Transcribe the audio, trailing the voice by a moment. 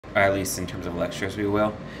or at least in terms of lectures we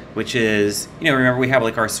will, which is, remember we have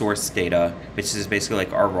like our source data, which is basically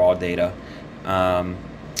like our raw data, um,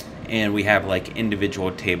 and we have like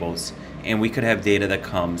individual tables, and we could have data that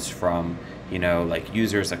comes from, like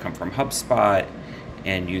users that come from HubSpot,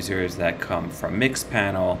 and users that come from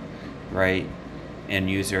Mixpanel, right, and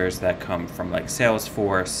users that come from like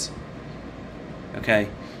Salesforce, okay,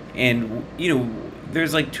 and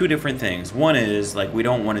there's like two different things. One is like we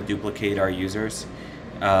don't want to duplicate our users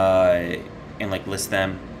and like list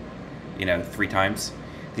them, 3 times.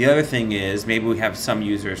 The other thing is maybe we have some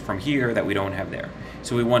users from here that we don't have there.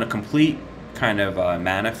 So we want a complete kind of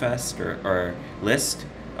manifest or list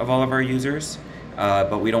of all of our users,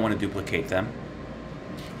 but we don't want to duplicate them.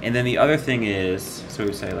 And then the other thing is, so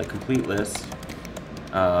we say like complete list,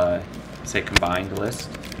 say combined list,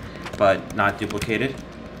 but not duplicated.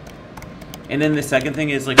 And then the second thing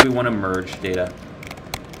is like we want to merge data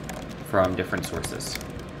from different sources.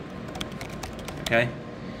 Okay?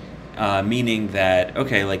 Meaning that,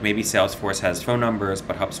 okay, like maybe Salesforce has phone numbers,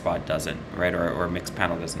 but HubSpot doesn't, right? Or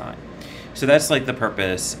Mixpanel does not. So that's like the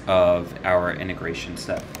purpose of our integration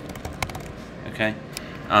step. Okay?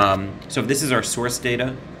 So if this is our source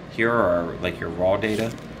data, here are like your raw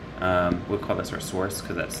data. We'll call this our source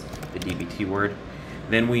because that's the DBT word.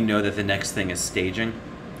 Then we know that the next thing is staging,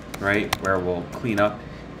 right? Where we'll clean up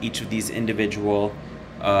each of these individual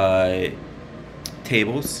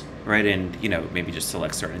tables, right? And maybe just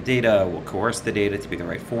select certain data. We'll coerce the data to be the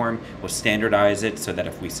right form. We'll standardize it so that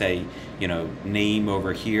if we say name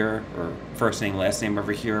over here or first name last name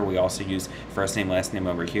over here, we also use first name last name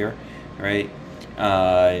over here, right?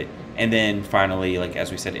 And then finally, like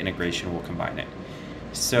as we said, integration will combine it.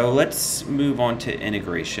 So let's move on to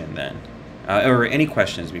integration then. Or any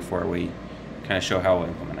questions before we kind of show how we'll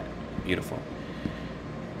implement it? Beautiful.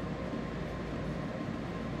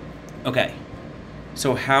 Okay,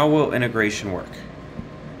 so how will integration work?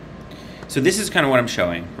 So this is kind of what I'm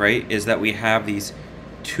showing, right? Is that we have these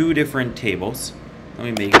two different tables. Let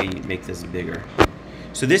me maybe make this bigger.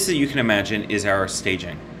 So this, you can imagine, is our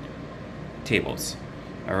staging tables,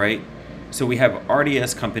 all right? So we have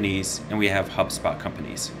RDS companies and we have HubSpot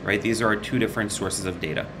companies, right? These are our two different sources of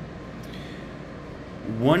data.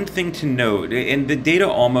 One thing to note, and the data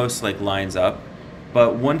almost like lines up,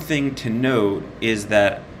 but one thing to note is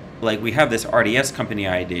that like we have this RDS company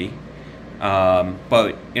ID,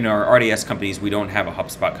 but in our RDS companies we don't have a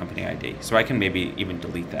HubSpot company ID. So I can maybe even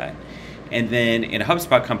delete that. And then in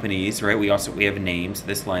HubSpot companies, right, we have names,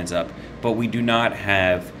 this lines up, but we do not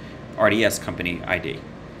have RDS company ID,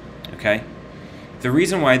 okay? The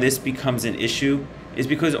reason why this becomes an issue is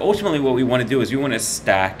because ultimately what we want to do is we want to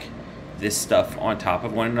stack this stuff on top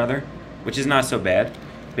of one another, which is not so bad.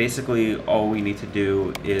 Basically, all we need to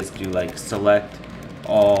do is do like select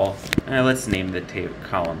all, let's name the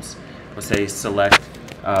columns. We'll say select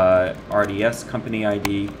RDS company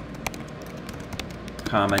ID,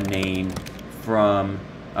 comma name from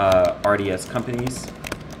RDS companies,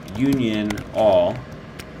 union all.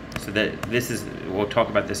 So that this is, we'll talk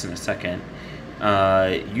about this in a second.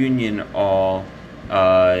 Union all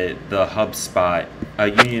the HubSpot,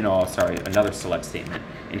 union all, sorry, another select statement.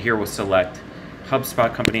 And here we'll select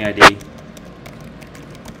HubSpot company ID,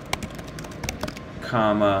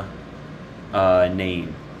 comma,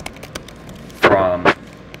 name from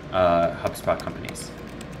HubSpot companies.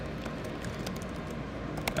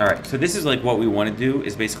 All right, so this is like what we want to do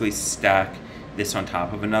is basically stack this on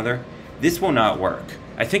top of another. This will not work.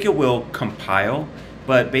 I think it will compile,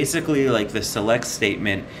 but basically like the select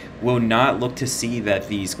statement will not look to see that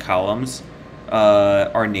these columns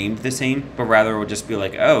are named the same, but rather it will just be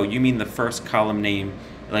like, oh, you mean the first column name,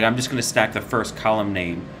 like I'm just going to stack the first column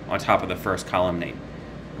name on top of the first column name,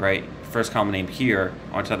 right? First column name here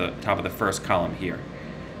on top of the first column here,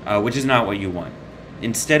 which is not what you want.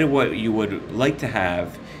 Instead of what you would like to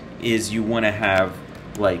have is you want to have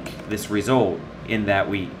like this result in that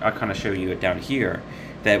I'll kind of show you it down here,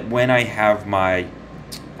 that when I have my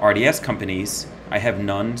RDS companies, I have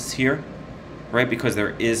nones here, right? Because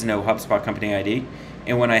there is no HubSpot company ID.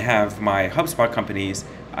 And when I have my HubSpot companies,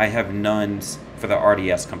 I have nones for the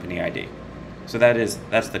RDS company ID. So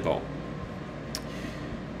that's the goal.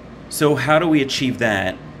 So how do we achieve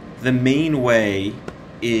that? The main way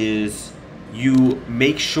is you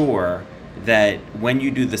make sure that when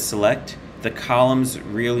you do the select, the columns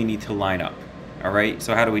really need to line up. All right,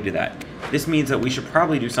 so how do we do that? This means that we should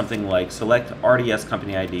probably do something like select RDS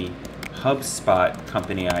company ID, HubSpot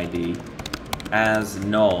company ID as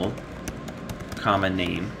null, comma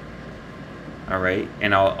name. All right,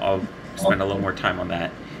 and I'll spend a little more time on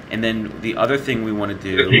that. And then the other thing we want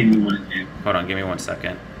to do, hold on, give me 1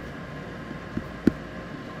 second.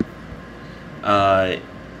 So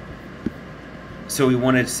we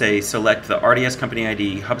wanted to say select the RDS company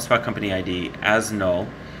ID, HubSpot company ID as null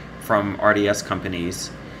from RDS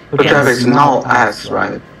companies. So Jeff, it's null as,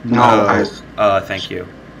 right? Null as. Thank you.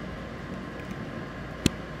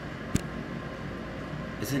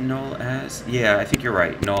 Is it null as? Yeah, I think you're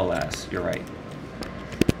right. Null as. You're right.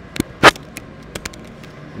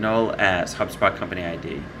 Null as HubSpot company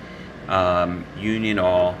ID. Union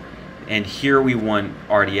all. And here we want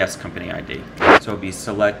RDS company ID. So it'll be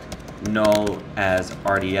select null as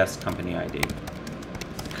RDS company ID,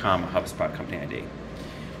 comma HubSpot company ID.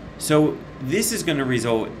 So this is going to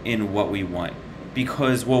result in what we want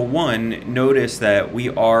because, well, one, notice that we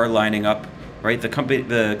are lining up, right?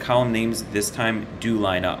 The column names this time do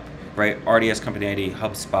line up, right? RDS company ID,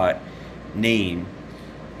 HubSpot name,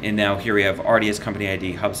 and now here we have RDS company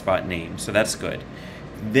ID, HubSpot name. So that's good.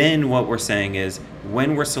 Then what we're saying is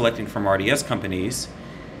when we're selecting from RDS companies,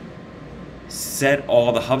 set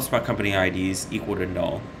all the HubSpot company IDs equal to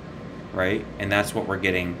null, right? And that's what we're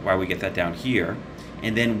getting, why we get that down here.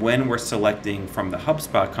 And then when we're selecting from the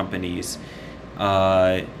HubSpot companies,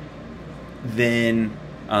 then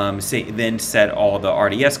set all the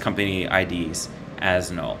RDS company IDs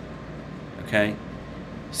as null, okay?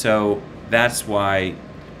 So that's why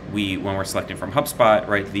when we're selecting from HubSpot,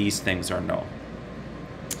 right, these things are null.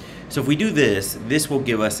 So if we do this, this will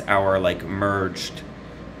give us our like merged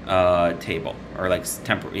table, or like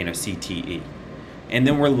CTE. And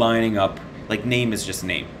then we're lining up, like name is just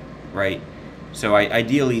name, right? So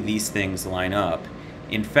ideally these things line up.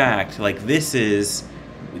 In fact, like this is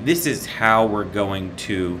how we're going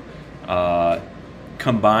to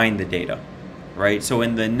combine the data, right? So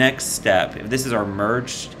in the next step, if this is our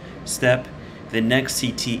merged step, the next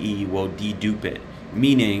CTE will dedupe it.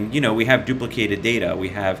 Meaning, we have duplicated data. We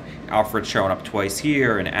have Alfred showing up twice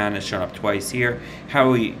here and Anna showing up twice here. How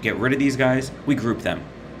do we get rid of these guys? We group them.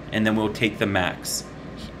 And then we'll take the max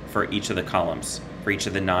for each of the columns, for each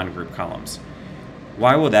of the non-group columns.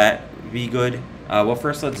 Why will that be good? Well,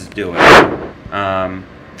 first let's do it.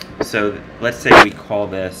 So let's say we call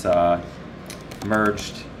this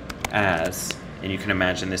merged as, and you can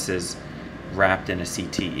imagine this is wrapped in a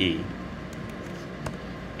CTE.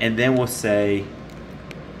 And then we'll say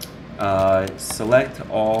select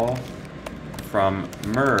all from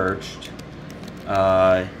merged,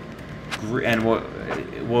 and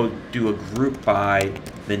we'll do a group by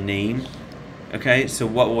the name. Okay, so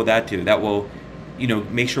what will that do? That will,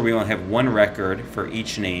 make sure we only have one record for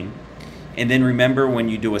each name. And then remember, when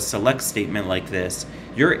you do a select statement like this,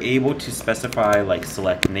 you're able to specify like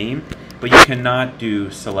select name, but you cannot do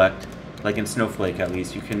select, like in Snowflake at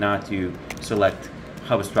least, you cannot do select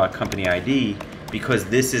HubSpot company ID, because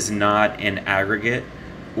this is not an aggregate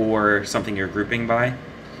or something you're grouping by.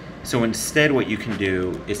 So instead what you can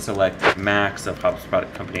do is select max of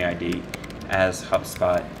HubSpot company ID as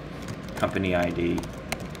HubSpot company ID,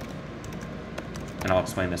 and I'll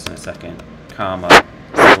explain this in a second, comma,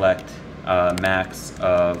 select max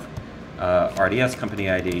of RDS company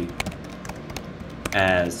ID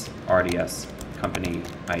as RDS company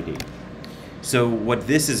ID. So what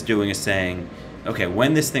this is doing is saying, okay,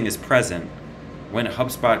 when this thing is present, when a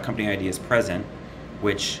HubSpot company ID is present,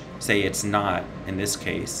 which say it's not in this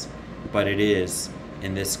case, but it is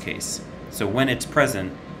in this case. So when it's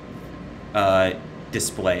present,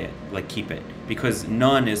 display it, like keep it, because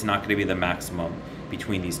none is not going to be the maximum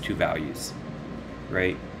between these two values,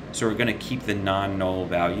 right? So we're going to keep the non-null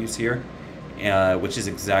values here, which is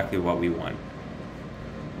exactly what we want,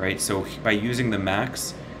 right? So by using the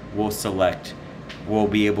max, we'll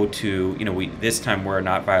be able to, this time we're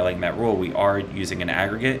not violating that rule. We are using an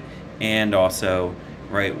aggregate, and also,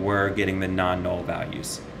 right, we're getting the non-null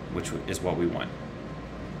values, which is what we want,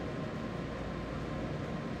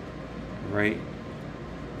 right?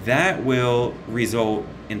 That will result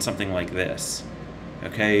in something like this,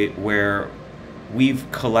 okay, where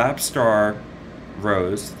we've collapsed our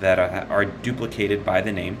rows that are duplicated by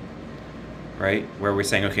the name, right, where we're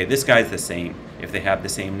saying, okay, this guy's the same if they have the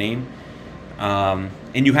same name. And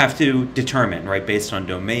you have to determine, right, based on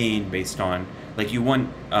domain, based on, like you want,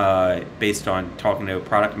 based on talking to a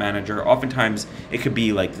product manager. Oftentimes it could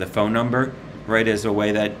be like the phone number, right, is a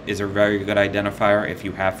way that is a very good identifier if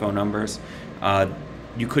you have phone numbers.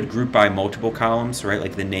 You could group by multiple columns, right,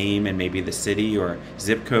 like the name and maybe the city or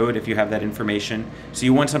zip code if you have that information. So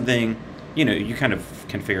you want something, you kind of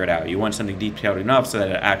can figure it out. You want something detailed enough so that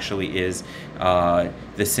it actually is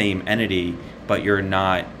the same entity, but you're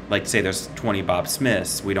not, like say there's 20 Bob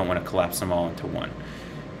Smiths, we don't want to collapse them all into one.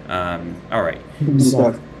 All right.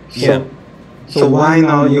 So why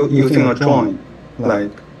not using a join?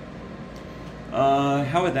 Like,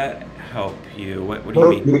 How would that help you? What do you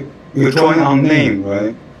Well, mean? you join on name,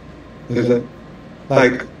 right? Is it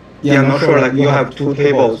like, yeah, not sure, like you have two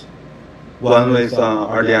tables, one with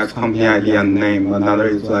RDS company ID and name, another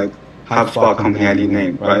is like HubSpot company ID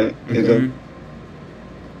name, right? Is it,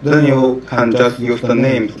 Mm-hmm. then you can just use the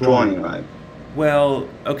name to join, right? Well,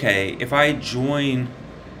 okay. If I join,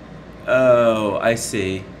 oh, I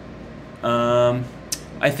see. Um,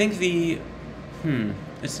 I think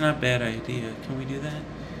it's not a bad idea. Can we do that?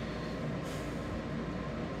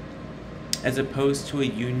 As opposed to a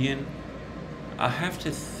union, I'll have to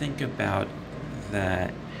think about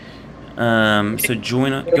that. So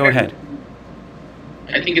join. Go ahead.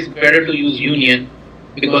 I think it's better to use Union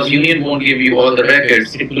because Union won't give you all the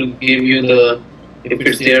records. It will give you if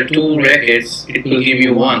it's there are two records, it will give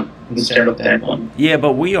you one instead of that one. Yeah,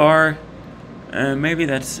 but we are. Maybe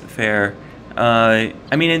that's fair.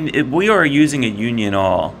 I mean, we are using a union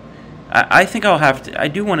all. I think I'll have to. I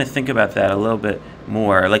do want to think about that a little bit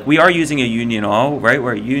more. Like we are using a union all, right?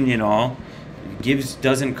 Where a union all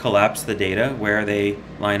doesn't collapse the data where they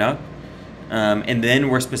line up, and then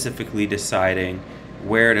we're specifically deciding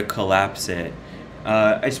where to collapse it.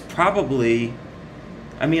 It's probably.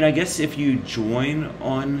 I mean, I guess if you join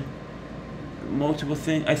on multiple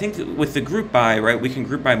things, I think that with the group by, right, we can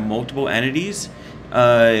group by multiple entities,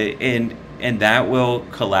 and that will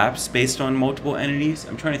collapse based on multiple entities.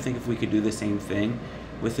 I'm trying to think if we could do the same thing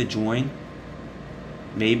with a join.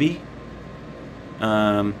 Maybe.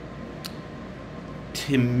 To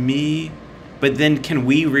me, but then can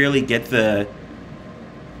we really get the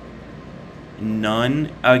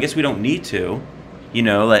none? I guess we don't need to.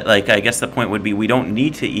 Like I guess the point would be we don't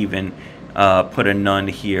need to even put a none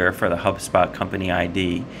here for the HubSpot company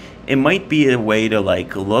ID. It might be a way to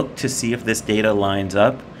like look to see if this data lines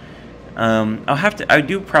up. I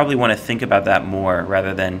do probably want to think about that more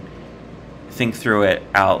rather than think through it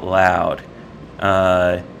out loud.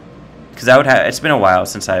 Because it's been a while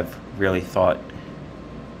since I've really thought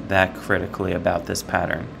that critically about this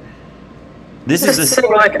pattern. This is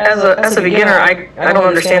like as a beginner, I don't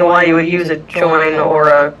understand why you would use a join or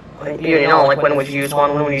a like when would you use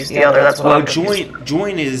one, when would you use the other? That's what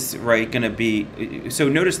join is right going to be. So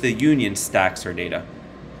notice the union stacks our data,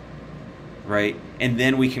 right, and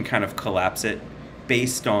then we can kind of collapse it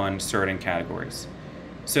based on certain categories.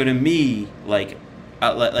 So to me, like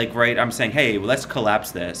right, I'm saying, hey, well, let's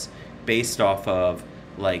collapse this based off of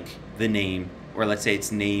like the name, or let's say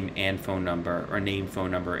it's name and phone number, or name,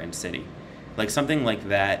 phone number, and city. Like something like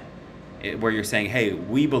that, where you're saying, hey,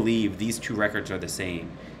 we believe these two records are the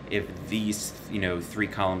same if these, three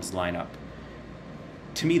columns line up.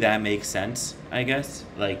 To me, that makes sense, I guess.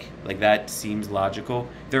 Like that seems logical.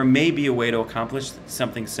 There may be a way to accomplish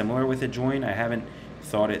something similar with a join. I haven't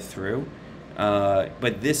thought it through.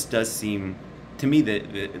 But this does seem, to me,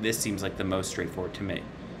 this seems like the most straightforward to me.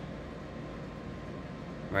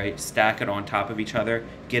 Right? Stack it on top of each other,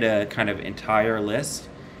 get a kind of entire list.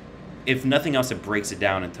 If nothing else, it breaks it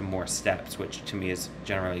down into more steps, which to me is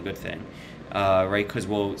generally a good thing, right? Because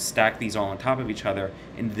we'll stack these all on top of each other,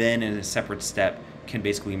 and then in a separate step can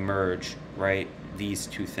basically merge, right, these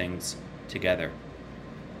two things together.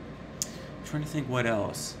 I'm trying to think what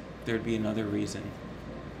else. There'd be another reason.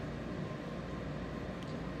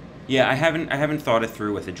 Yeah, I haven't thought it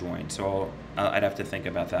through with a join, so I'd have to think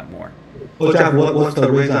about that more. Well, Jeff, what's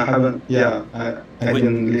the reason I haven't? Yeah, I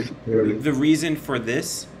didn't listen clearly. The reason for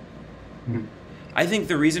this. I think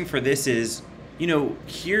the reason for this is,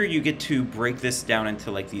 here you get to break this down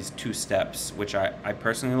into like these two steps, which I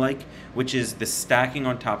personally like, which is the stacking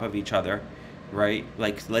on top of each other, right?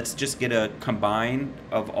 Like, let's just get a combine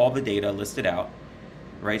of all the data listed out,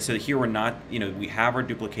 right? So here we're not, we have our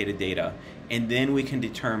duplicated data, and then we can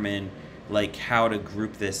determine like how to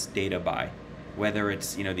group this data by, whether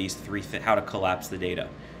it's, these three, how to collapse the data,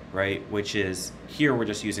 right? Which is, here we're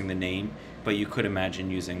just using the name, but you could imagine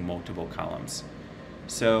using multiple columns.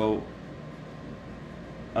 So,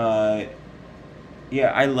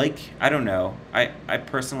 yeah, I don't know. I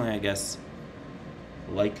personally, I guess,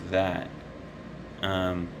 like that.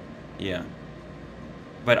 Yeah.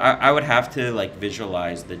 But I would have to, like,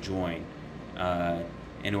 visualize the join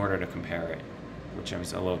in order to compare it, which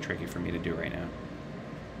is a little tricky for me to do right now.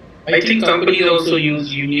 I think companies also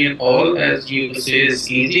use Union all, as you say,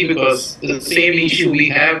 is easy because the same issue we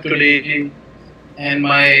have today, and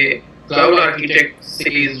my cloud architect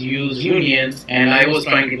says use Union, and I was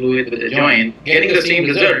trying to do it with a join, getting the same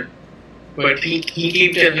result, but he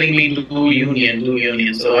keeps telling me to do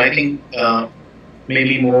Union. So I think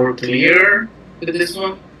maybe more clear with this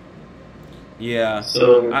one. Yeah.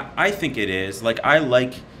 So I think it is. Like, I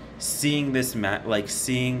like seeing this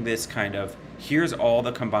seeing this kind of, here's all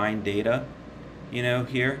the combined data,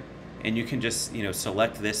 here, and you can just,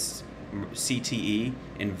 select this CTE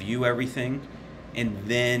and view everything, and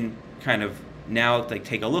then kind of now like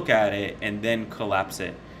take a look at it and then collapse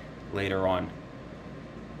it later on.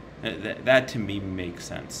 That to me makes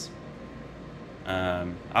sense.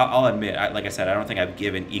 I'll admit, like I said, I don't think I've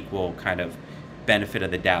given equal kind of benefit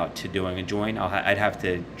of the doubt to doing a join. I'd have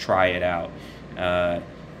to try it out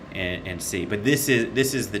and see. But this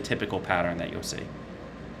is the typical pattern that you'll see,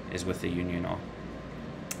 is with the union all.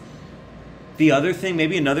 The other thing,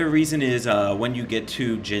 maybe another reason, is when you get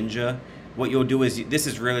to Jinja, what you'll do is, this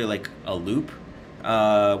is really like a loop.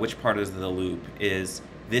 Which part is the loop? Is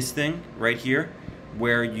this thing right here,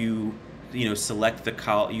 where you select the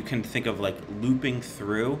column. You can think of like looping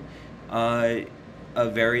through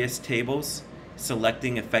various tables,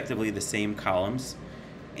 selecting effectively the same columns,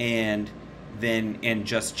 and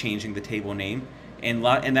just changing the table name. And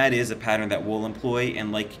that is a pattern that we'll employ.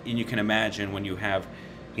 And you can imagine, when you have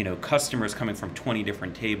customers coming from 20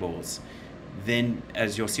 different tables, then,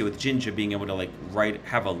 as you'll see with Jinja, being able to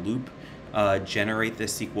have a loop generate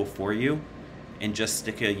this SQL for you, and just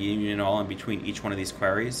stick a union all in between each one of these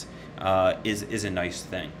queries is a nice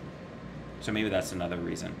thing. So maybe that's another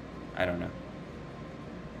reason. I don't know.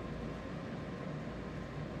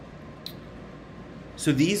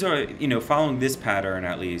 So these are, following this pattern,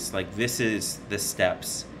 at least, this is the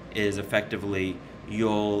steps, is effectively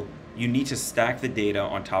you need to stack the data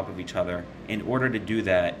on top of each other. In order to do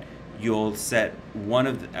that, you'll set one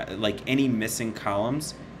of any missing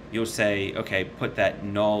columns, you'll say, okay, put that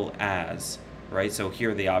null as, right? So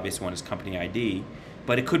here the obvious one is company ID,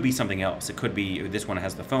 but it could be something else. It could be this one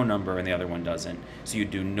has the phone number and the other one doesn't. So you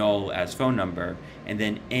do null as phone number, and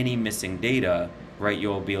then any missing data, right,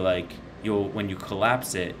 you'll be when you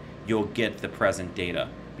collapse it, you'll get the present data,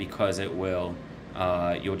 because it will,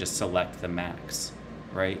 you'll just select the max,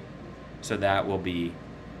 right? So that will be,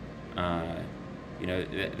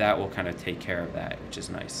 that will kind of take care of that, which is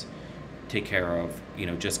nice. Take care of,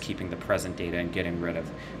 just keeping the present data and getting rid of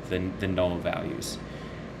the null values.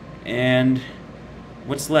 And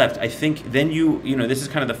what's left? I think then this is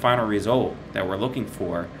kind of the final result that we're looking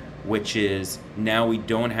for, which is now we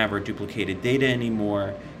don't have our duplicated data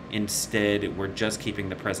anymore. Instead, we're just keeping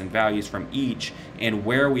the present values from each, and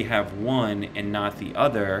where we have one and not the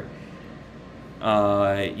other,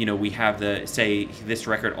 we have say this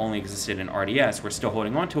record only existed in RDS, we're still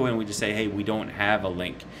holding on to it, and we just say, hey, we don't have a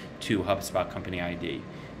link to HubSpot company ID.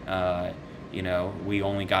 We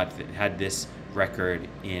only had this record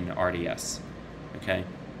in RDS, okay,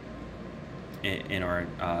 in our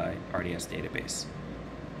RDS database.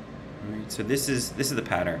 All right, so this is the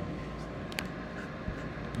pattern.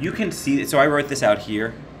 You can see, so I wrote this out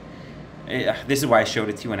here. This is why I showed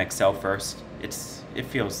it to you in Excel first. It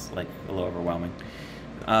feels like a little overwhelming.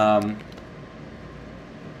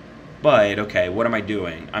 But, okay, what am I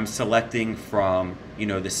doing? I'm selecting from,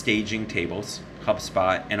 the staging tables,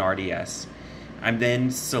 HubSpot and RDS. I'm then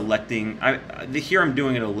selecting, here I'm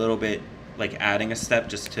doing it a little bit, adding a step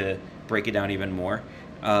just to break it down even more,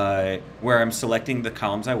 where I'm selecting the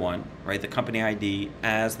columns I want, right? The company ID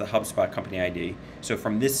as the HubSpot company ID. So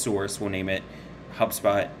from this source, we'll name it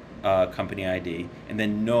HubSpot company ID, and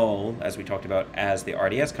then null, as we talked about, as the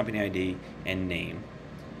RDS company ID and name.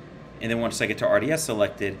 And then once I get to RDS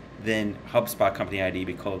selected, then HubSpot company ID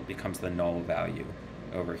becomes the null value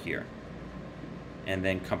over here. And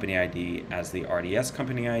then company ID as the RDS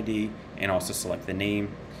company ID, and also select the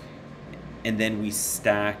name. And then we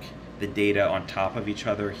stack the data on top of each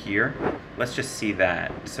other here. Let's just see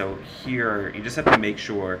that. So here, you just have to make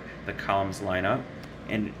sure the columns line up.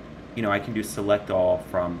 And I can do select all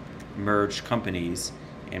from merged companies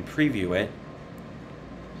and preview it.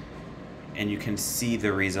 And you can see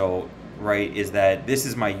the result, right, is that this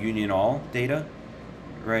is my union all data,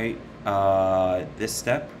 right? This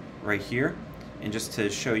step right here. And just to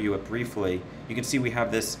show you it briefly, you can see we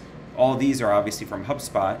have this, all these are obviously from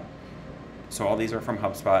HubSpot. So all these are from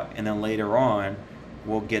HubSpot. And then later on,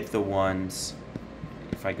 we'll get the ones,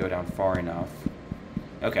 if I go down far enough.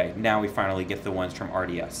 Okay, now we finally get the ones from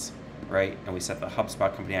RDS, right? And we set the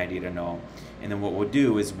HubSpot company ID to null. And then what we'll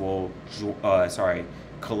do is we'll,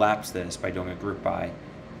 collapse this by doing a group by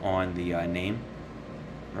on the name,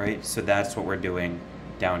 right? So that's what we're doing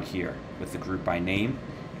down here with the group by name.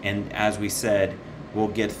 And as we said, we'll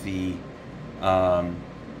get the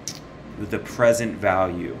present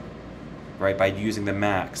value, right, by using the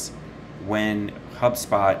max. When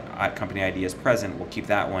HubSpot company ID is present, we'll keep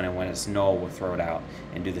that one, and when it's null, we'll throw it out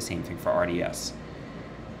and do the same thing for RDS.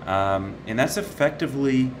 And that's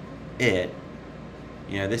effectively it.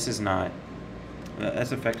 This is not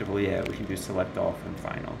That's effectively it. We can do select all from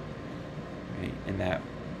final, right? And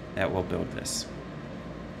that will build this.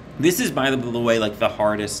 This is, by the way, like the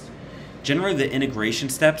hardest. Generally, the integration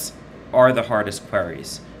steps are the hardest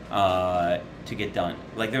queries to get done.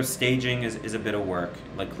 Like their staging is a bit of work,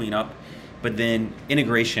 like cleanup, but then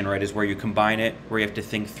integration, right, is where you combine it, where you have to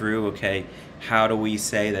think through, okay, how do we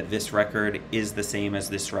say that this record is the same as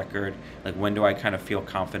this record? Like when do I kind of feel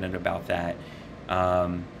confident about that?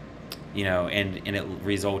 You know, and it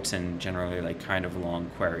results in generally like kind of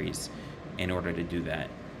long queries in order to do that.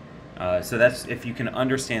 So that's, if you can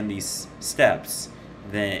understand these steps,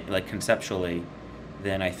 then like conceptually,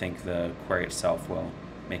 then I think the query itself will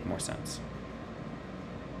make more sense.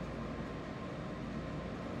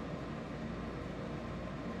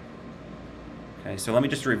 Okay, so let me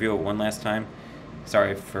just review it one last time.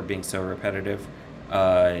 Sorry for being so repetitive.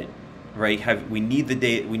 Right, we need the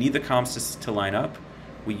data, we need the columns to line up.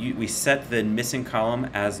 We set the missing column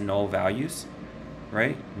as null values,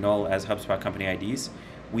 right? Null as HubSpot company IDs.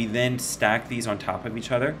 We then stack these on top of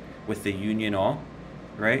each other with the union all,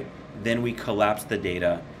 right? Then we collapse the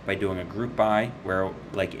data by doing a group by, where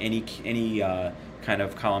like any kind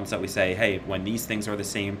of columns that we say, hey, when these things are the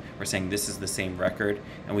same, we're saying this is the same record,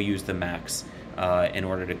 and we use the max in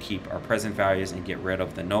order to keep our present values and get rid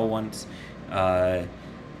of the null ones. And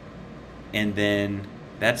then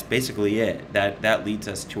that's basically it. That leads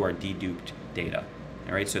us to our deduped data.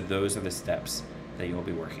 All right, so those are the steps that you'll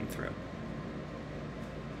be working through.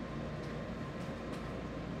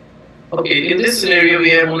 Okay, in this scenario, we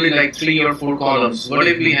have only like 3 or 4 columns. What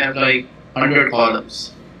if we have like 100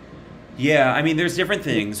 columns? Yeah, I mean, there's different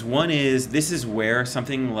things. One is, this is where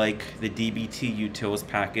something like the DBT utils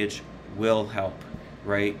package will help,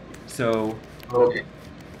 right? So, okay.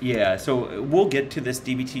 Yeah, so we'll get to this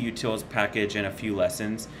DBT utils package in a few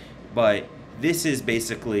lessons, but this is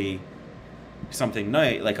basically something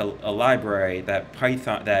nice, like a library that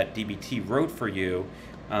Python, that DBT wrote for you,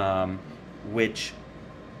 which,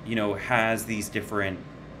 you know, has these different,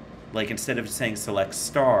 like instead of saying select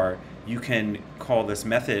star, you can call this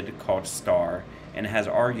method called star, and it has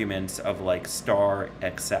arguments of like star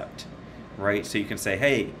except, right? So you can say,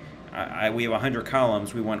 hey, we have 100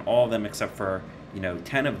 columns, we want all of them except for, you know,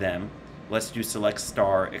 10 of them, let's do select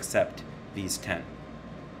star except these 10,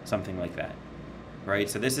 something like that, right?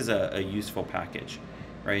 So this is a useful package,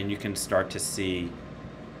 right? And you can start to see,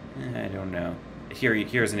 I don't know,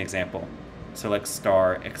 here's an example, select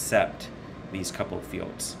star except these couple of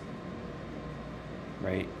fields,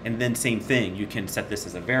 right? And then same thing, you can set this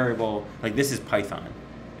as a variable, like this is Python,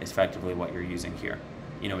 is effectively what you're using here.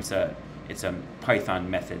 You know, it's a Python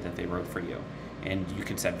method that they wrote for you. And you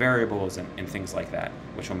can set variables and things like that,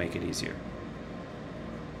 which will make it easier.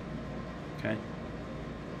 Okay?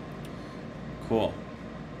 Cool.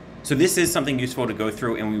 So this is something useful to go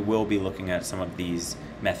through, and we will be looking at some of these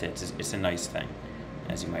methods. It's a nice thing,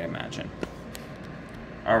 as you might imagine.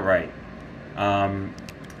 All right.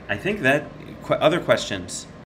 I think that, other questions?